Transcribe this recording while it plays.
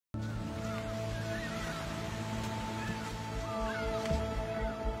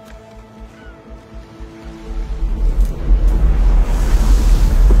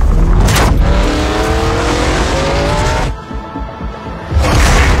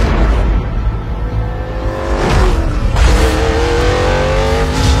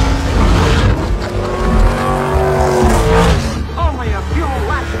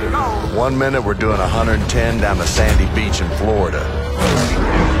minute, we're doing 110 down the sandy beach in Florida.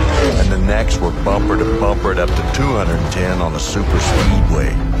 And the next, we're bumper to bumper up to 210 on the super speedway.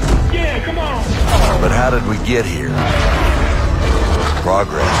 Yeah, come on! But how did we get here?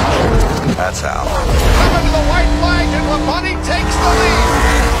 Progress. That's how. Coming to the white flag, and Labonte takes the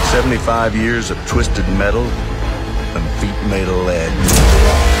lead. 75 years of twisted metal and feet made of lead.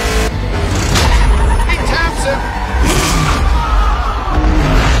 He taps him.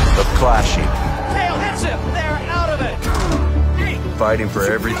 Of clashing. Tail hits him! They're out of it! Fighting for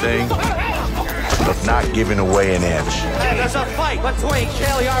everything, of not giving away an inch. And there's a fight between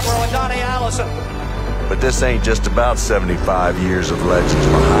Cale Yarborough and Donnie Alyson. But this ain't just about 75 years of legends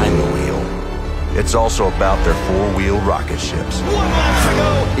behind the wheel. It's also about their four-wheel rocket ships. 1 lap to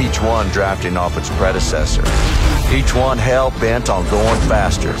go! Each one drafting off its predecessor. Each one hell-bent on going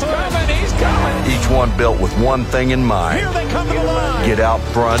faster. He's coming! Each one built with one thing in mind. Here they come to the line! Get out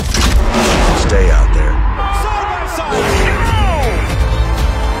front, stay out there. Side by side!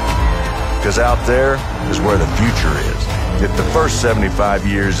 Because out there is where the future is. If the first 75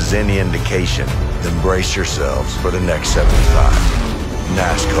 years is any indication, then brace yourselves for the next 75.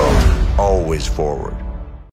 NASCAR, always forward.